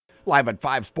Live at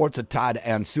 5 Sports at Todd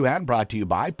and Souhan, brought to you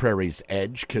by Prairie's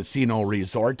Edge Casino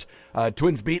Resort.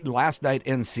 Twins beaten last night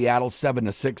in Seattle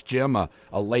 7-6, Jim. A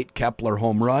late Kepler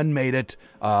home run made it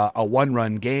a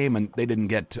one-run game, and they didn't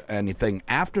get anything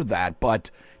after that. But,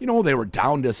 you know, they were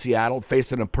down to Seattle,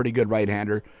 facing a pretty good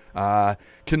right-hander.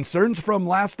 Concerns from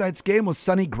last night's game with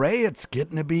Sonny Gray. It's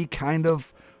getting to be kind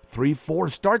of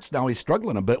 3-4 starts now. He's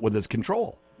struggling a bit with his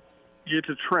control. It's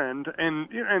a trend,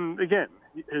 and again,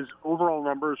 his overall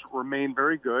numbers remain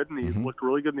very good, and he looked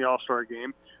really good in the All-Star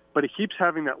game. But he keeps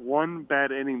having that one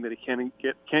bad inning that he can't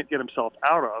get himself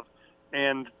out of.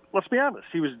 And let's be honest,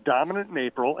 he was dominant in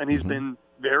April, and he's been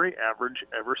very average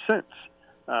ever since.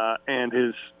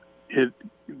 And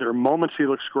there are moments he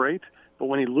looks great, but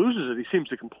when he loses it, he seems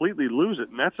to completely lose it,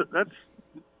 and that's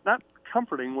not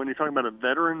comforting when you're talking about a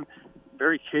veteran,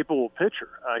 very capable pitcher.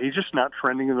 He's just not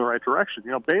trending in the right direction.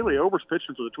 You know, Bailey Ober's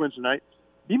pitching for the Twins tonight.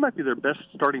 He might be their best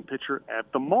starting pitcher at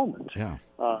the moment. Yeah.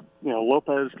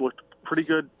 Lopez looked pretty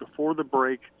good before the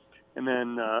break, and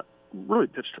then really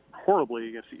pitched horribly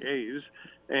against the A's.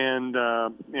 And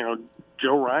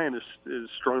Joe Ryan is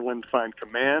struggling to find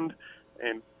command.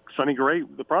 And Sonny Gray,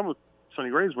 the problem with Sonny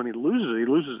Gray is when he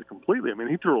loses it completely. I mean,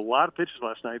 he threw a lot of pitches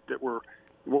last night that were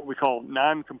what we call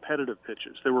non-competitive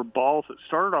pitches. They were balls that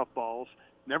started off balls,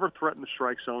 never threatened the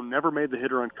strike zone, never made the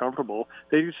hitter uncomfortable.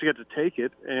 They just get to take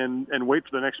it and wait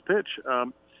for the next pitch.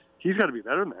 He's got to be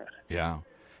better than that. Yeah.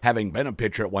 Having been a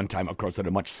pitcher at one time, of course, at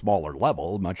a much smaller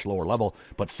level, much lower level,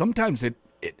 but sometimes it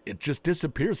just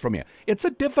disappears from you. It's a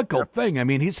difficult thing. I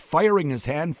mean, he's firing his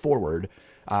hand forward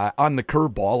on the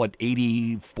curveball at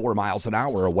 84 miles an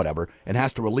hour or whatever, and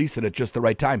has to release it at just the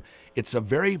right time. It's a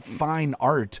very fine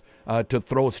art to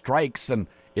throw strikes, and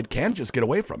it can just get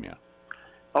away from you.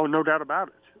 Oh, no doubt about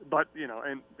it. But,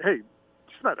 and hey,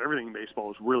 just about everything in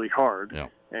baseball is really hard. Yeah.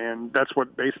 And that's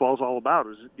what baseball is all about,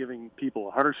 is giving people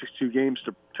 162 games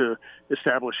to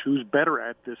establish who's better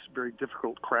at this very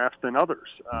difficult craft than others.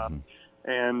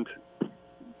 And,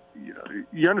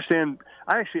 you understand,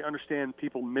 I actually understand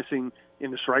people missing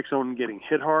in the strike zone and getting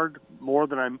hit hard more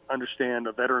than I understand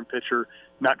a veteran pitcher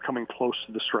not coming close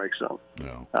to the strike zone.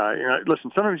 Yeah.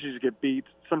 Listen, sometimes you just get beat.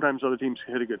 Sometimes other teams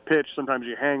can hit a good pitch. Sometimes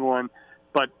you hang one.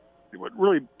 But what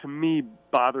really, to me,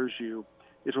 bothers you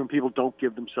is when people don't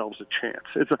give themselves a chance.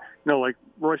 It's like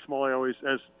Roy Smalley always,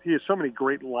 he has so many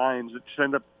great lines that just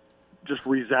end up just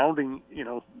resounding,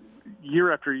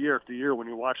 year after year after year when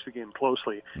you watch the game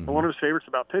closely. And one of his favorites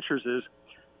about pitchers is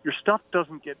your stuff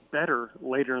doesn't get better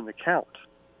later in the count.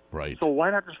 Right. So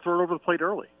why not just throw it over the plate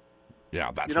early?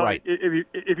 Yeah, that's right.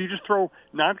 If you just throw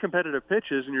non-competitive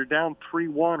pitches and you're down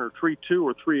 3-1 or 3-2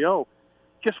 or 3-0,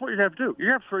 guess what you're going to have to do? You're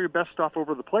going to have to throw your best stuff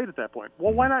over the plate at that point.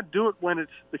 Well, why not do it when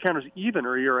the counter's even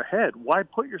or you're ahead? Why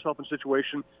put yourself in a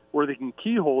situation where they can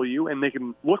keyhole you and they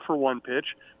can look for one pitch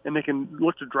and they can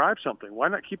look to drive something? Why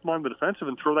not keep them on the defensive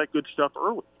and throw that good stuff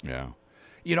early? Yeah.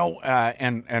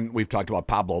 And we've talked about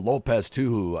Pablo Lopez,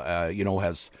 too, who,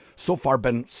 has so far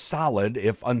been solid,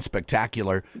 if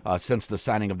unspectacular, since the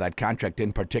signing of that contract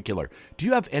in particular. Do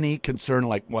you have any concern,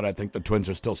 like what I think the Twins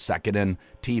are still second in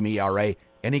team ERA,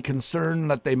 any concern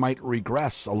that they might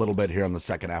regress a little bit here in the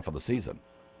second half of the season?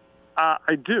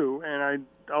 I do, and I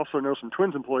also know some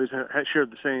Twins employees have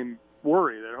shared the same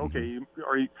worry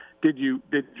that, did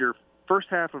your first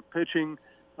half of pitching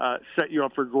set you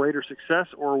up for greater success,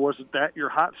 or was it that your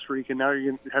hot streak and now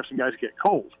you're going to have some guys get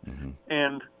cold?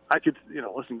 And I could,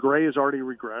 listen, Gray has already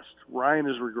regressed. Ryan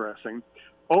is regressing.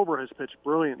 Ober has pitched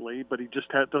brilliantly, but he just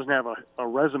doesn't have a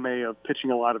resume of pitching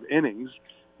a lot of innings.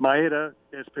 Maeda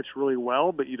has pitched really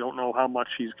well, but you don't know how much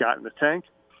he's got in the tank.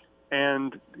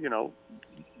 And,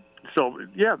 so,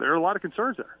 yeah, there are a lot of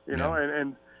concerns there,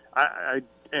 and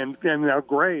now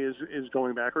Gray is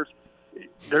going backwards.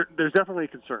 There's definitely a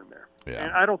concern there. Yeah.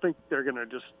 And I don't think they're going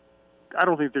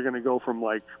to go from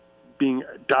like being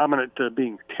dominant to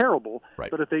being terrible.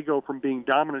 Right. But if they go from being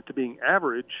dominant to being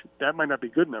average, that might not be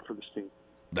good enough for this team.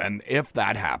 Then if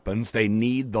that happens, they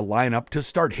need the lineup to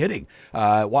start hitting.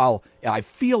 While I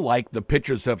feel like the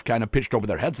pitchers have kind of pitched over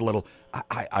their heads a little,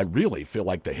 I really feel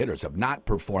like the hitters have not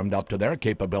performed up to their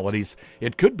capabilities.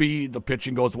 It could be the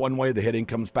pitching goes one way, the hitting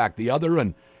comes back the other,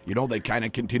 and, they kind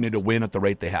of continue to win at the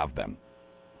rate they have been.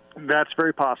 That's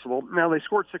very possible. Now, they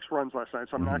scored 6 runs last night,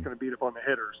 so I'm not going to beat up on the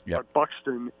hitters. Yep. But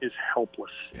Buxton is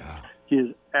helpless. Yeah. He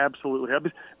is absolutely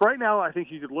helpless. Right now, I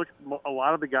think you could look at a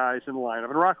lot of the guys in the lineup,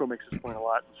 and Rocco makes this point a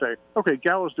lot, and say, okay,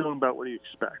 Gallo's doing about what you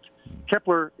expect.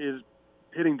 Kepler is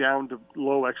hitting down to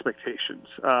low expectations.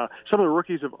 Some of the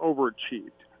rookies have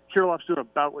overachieved. Kirilloff's doing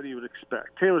about what you would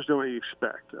expect. Taylor's doing what you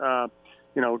expect.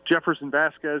 Jefferson,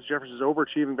 Vasquez. Jefferson's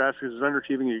overachieving. Vasquez is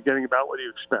underachieving. And you're getting about what you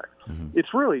expect.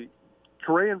 It's really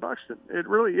Gray and Buxton. It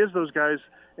really is those guys.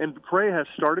 And Gray has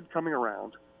started coming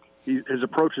around. His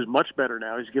approach is much better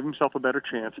now. He's given himself a better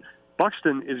chance.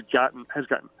 Buxton has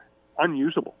gotten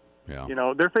unusable.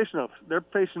 Yeah. They're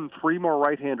facing 3 more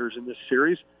right-handers in this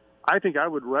series. I think I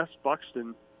would rest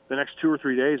Buxton the next 2 or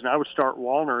 3 days, and I would start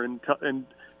Wallner and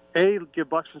A, give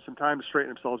Buxton some time to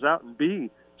straighten themselves out, and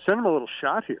B, send them a little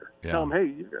shot here. Yeah. Tell them,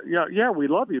 hey, yeah, we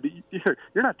love you, but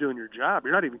you're not doing your job.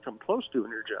 You're not even come close to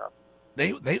doing your job.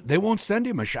 They won't send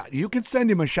him a shot. You can send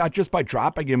him a shot just by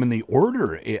dropping him in the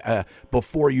order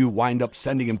before you wind up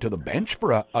sending him to the bench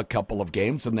for a couple of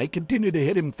games, and they continue to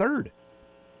hit him third.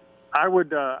 I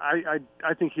would. I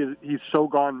think he's so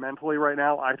gone mentally right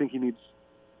now. I think he needs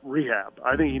rehab.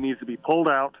 I think he needs to be pulled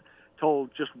out,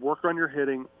 told just work on your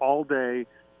hitting all day,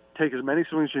 take as many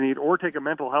swings as you need, or take a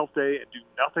mental health day and do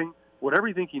nothing, whatever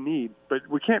you think you need. But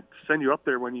we can't send you up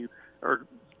there when you are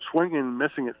swinging and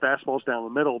missing at fastballs down the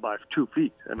middle by 2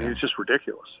 feet. I mean, It's just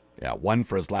ridiculous. Yeah, 1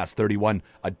 for his last 31,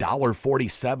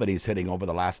 $1.47 he's hitting over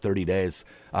the last 30 days.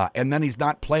 And then he's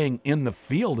not playing in the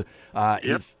field.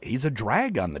 He's a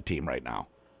drag on the team right now.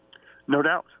 No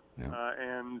doubt. Yeah.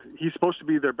 And he's supposed to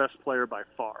be their best player by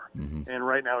far. Mm-hmm. And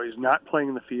right now he's not playing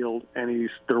in the field, and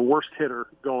he's their worst hitter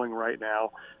going right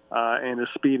now. And his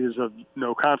speed is of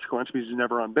no consequence because he's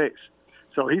never on base.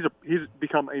 So he's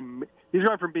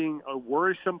gone from being a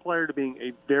worrisome player to being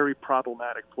a very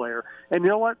problematic player. And you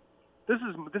know what?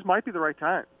 This might be the right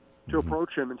time to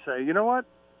approach him and say, you know what?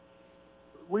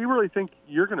 We really think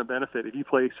you're going to benefit if you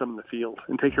play some in the field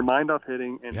and take your mind off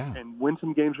hitting and win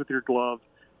some games with your glove.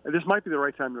 And this might be the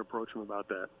right time to approach him about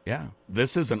that. Yeah,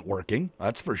 this isn't working,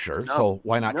 that's for sure. No. So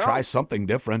why not try something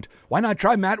different? Why not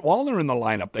try Matt Wallner in the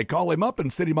lineup? They call him up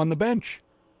and sit him on the bench.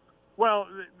 Well,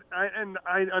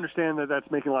 I understand that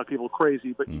that's making a lot of people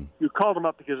crazy, but you called him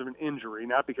up because of an injury,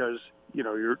 not because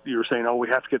you're saying, oh, we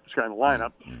have to get this guy in the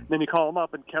lineup. Then you call him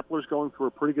up, and Kepler's going through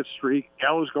a pretty good streak.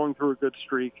 Gallo's going through a good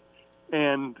streak,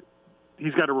 and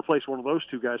he's got to replace one of those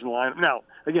 2 guys in the lineup. Now,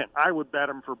 again, I would bet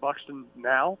him for Buxton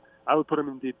now. I would put him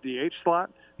in the DH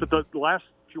slot. But the last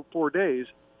 4 days,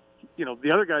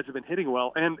 the other guys have been hitting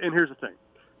well. And here's the thing.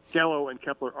 Gallo and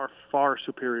Kepler are far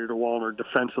superior to Wallner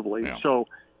defensively. Yeah. So,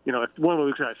 if one of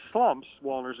those guys slumps,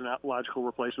 Wallner's a logical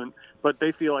replacement. But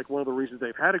they feel like one of the reasons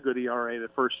they've had a good ERA the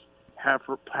first half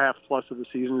plus of the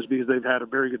season is because they've had a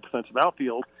very good defensive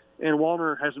outfield. And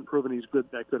Wallner hasn't proven he's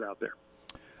that good out there.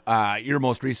 Your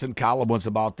most recent column was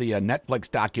about the Netflix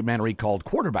documentary called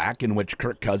Quarterback, in which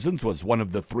Kirk Cousins was one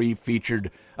of the 3 featured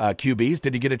QBs.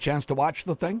 Did you get a chance to watch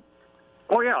the thing?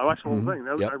 Oh, yeah, I watched the whole thing.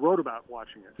 I wrote about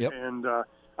watching it. Yep. And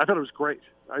I thought it was great.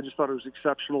 I just thought it was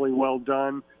exceptionally well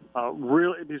done.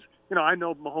 Really, because, I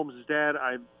know Mahomes' dad.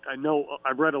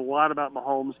 I've read a lot about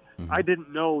Mahomes. I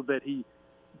didn't know that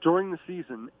during the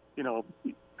season,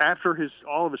 after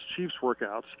all of his Chiefs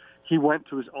workouts, he went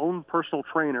to his own personal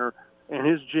trainer and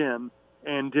his gym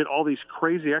and did all these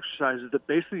crazy exercises that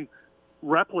basically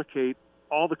replicate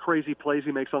all the crazy plays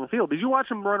he makes on the field. Because you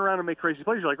watch him run around and make crazy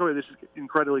plays, you're like, oh, this is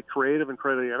incredibly creative,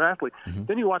 incredibly athlete.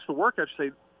 Then you watch the workout, you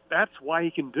say, that's why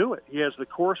he can do it. He has the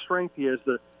core strength. He has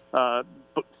the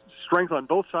strength on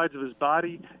both sides of his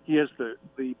body. He has the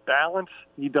balance.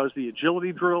 He does the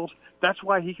agility drills. That's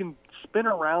why he can spin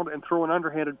around and throw an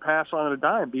underhanded pass on a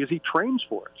dime, because he trains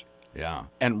for it. Yeah,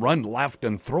 and run left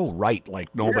and throw right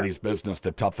like nobody's business,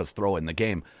 the toughest throw in the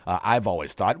game, I've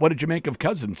always thought. What did you make of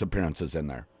Cousins' appearances in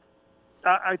there?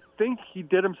 I think he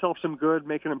did himself some good,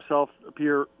 making himself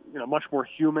appear, much more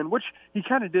human, which he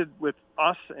kind of did with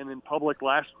us and in public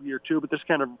last year too. But this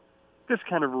kind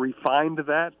of refined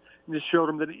that and just showed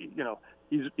him that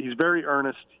he's very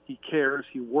earnest. He cares.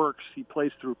 He works. He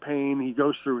plays through pain. He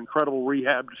goes through incredible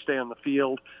rehab to stay on the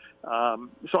field.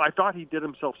 So I thought he did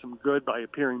himself some good by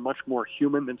appearing much more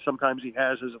human than sometimes he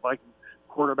has as a Viking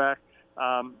quarterback.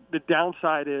 The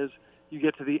downside is you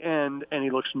get to the end and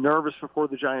he looks nervous before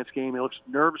the Giants game. He looks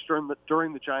nervous during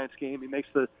the Giants game. He makes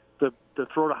the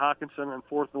throw to Hawkinson on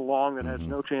 4th and long that has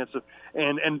no chance of.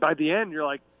 And by the end, you're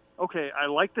like, okay, I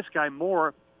like this guy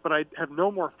more, but I have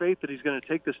no more faith that he's going to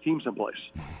take this team someplace.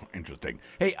 Interesting.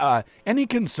 Hey, any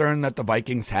concern that the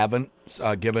Vikings haven't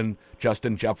given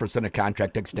Justin Jefferson a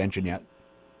contract extension yet?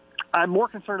 I'm more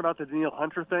concerned about the Danielle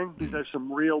Hunter thing because there's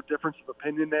some real difference of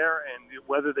opinion there, and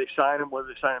whether they sign him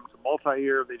to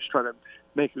multi-year, they just try to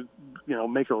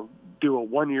do a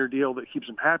 1-year deal that keeps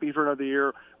him happy for another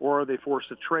year, or are they forced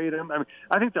to trade him? I mean,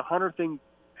 I think the Hunter thing,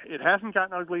 it hasn't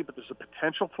gotten ugly, but there's a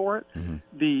potential for it.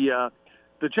 The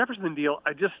Jefferson deal,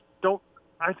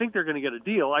 I think they're going to get a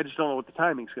deal. I just don't know what the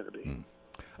timing's going to be.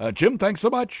 Jim, thanks so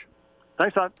much.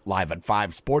 Thanks, Todd. Live at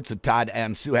 5 Sports at Todd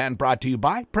and Souhan, brought to you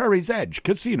by Prairie's Edge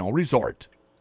Casino Resort.